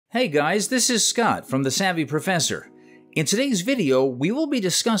Hey guys, this is Scott from The Savvy Professor. In today's video, we will be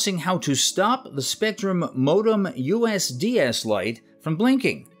discussing how to stop the Spectrum Modem US DS light from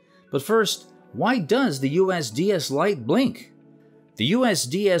blinking. But first, why does the US DS light blink? The US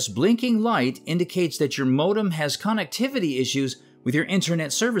DS blinking light indicates that your modem has connectivity issues with your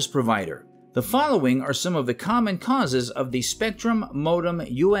internet service provider. The following are some of the common causes of the Spectrum Modem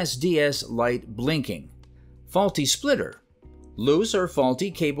US DS light blinking. Faulty splitter. Loose or faulty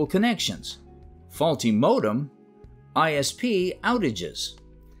cable connections, faulty modem, ISP outages.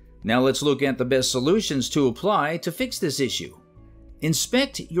 Now let's look at the best solutions to apply to fix this issue.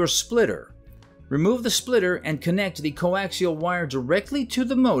 Inspect your splitter. Remove the splitter and connect the coaxial wire directly to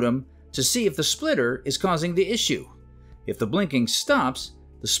the modem to see if the splitter is causing the issue. If the blinking stops,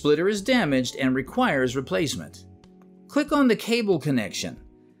 the splitter is damaged and requires replacement. Click on the cable connection.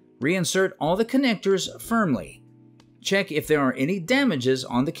 Reinsert all the connectors firmly. Check if there are any damages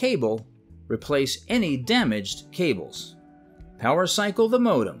on the cable. Replace any damaged cables. Power cycle the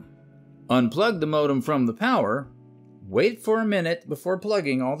modem. Unplug the modem from the power. Wait for a minute before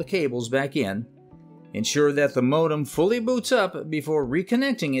plugging all the cables back in. Ensure that the modem fully boots up before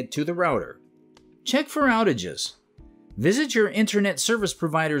reconnecting it to the router. Check for outages. Visit your internet service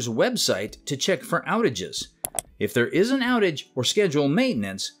provider's website to check for outages. If there is an outage or schedule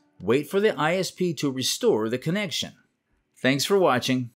maintenance, wait for the ISP to restore the connection. Thanks for watching.